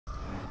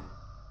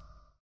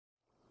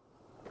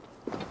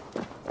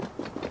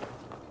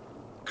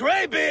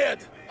Greybeard,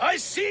 I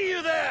see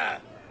you there!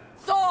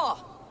 Thor,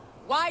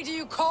 why do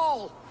you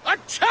call? A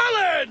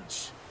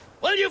challenge!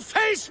 Will you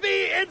face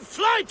me in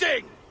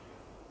Flyting?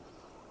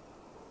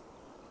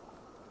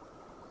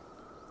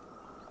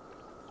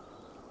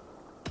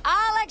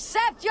 I'll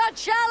accept your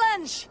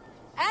challenge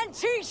and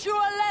teach you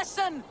a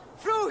lesson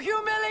through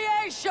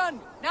humiliation.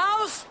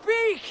 Now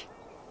speak,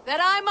 that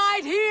I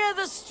might hear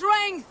the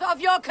strength of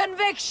your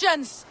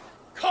convictions.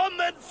 Come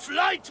and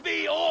flight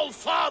me,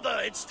 All-Father!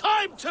 It's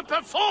time to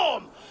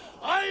perform!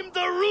 I'm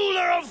the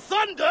ruler of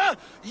thunder,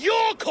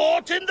 you're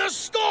caught in the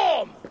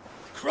storm!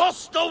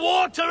 Cross the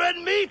water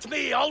and meet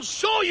me, I'll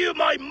show you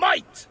my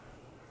might!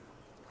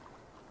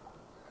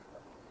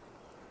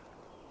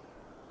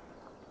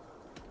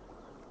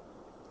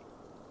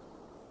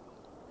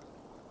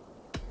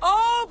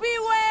 Oh,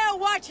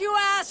 beware what you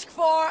ask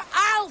for!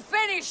 I'll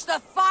finish the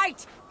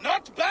fight!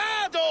 Not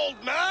bad,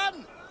 old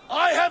man!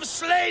 I have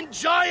slain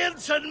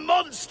giants and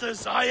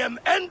monsters. I am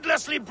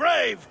endlessly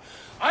brave.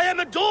 I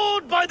am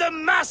adored by the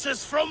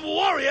masses from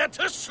warrior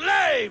to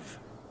slave.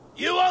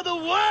 You are the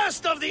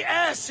worst of the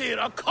Aesir,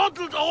 a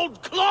coddled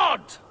old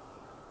clod.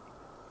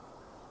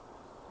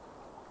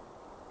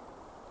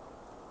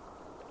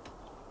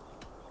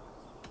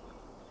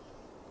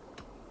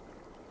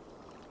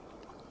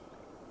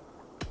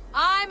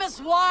 I'm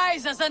as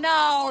wise as an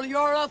owl.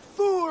 You're a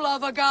fool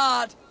of a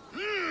god.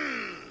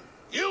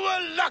 You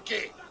were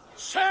lucky.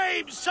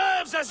 Shame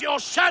serves as your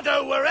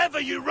shadow wherever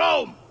you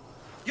roam.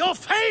 Your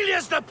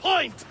failure's the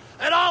point,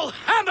 and I'll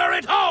hammer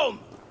it home.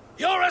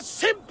 You're a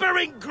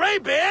simpering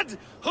greybeard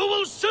who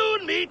will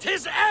soon meet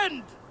his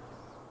end.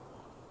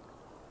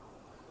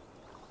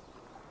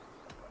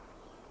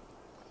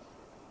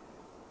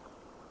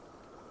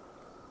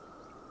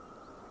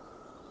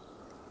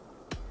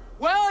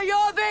 Well,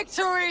 your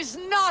victory's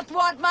not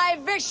what my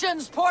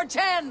visions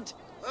portend.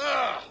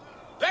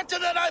 Better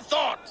than I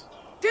thought.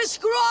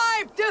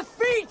 Describe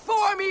defeat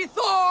for me,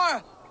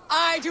 Thor!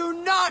 I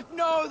do not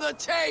know the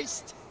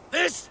taste!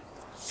 This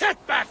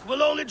setback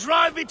will only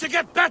drive me to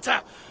get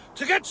better,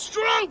 to get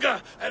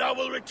stronger, and I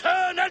will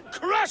return and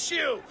crush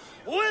you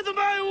with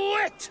my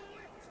wit!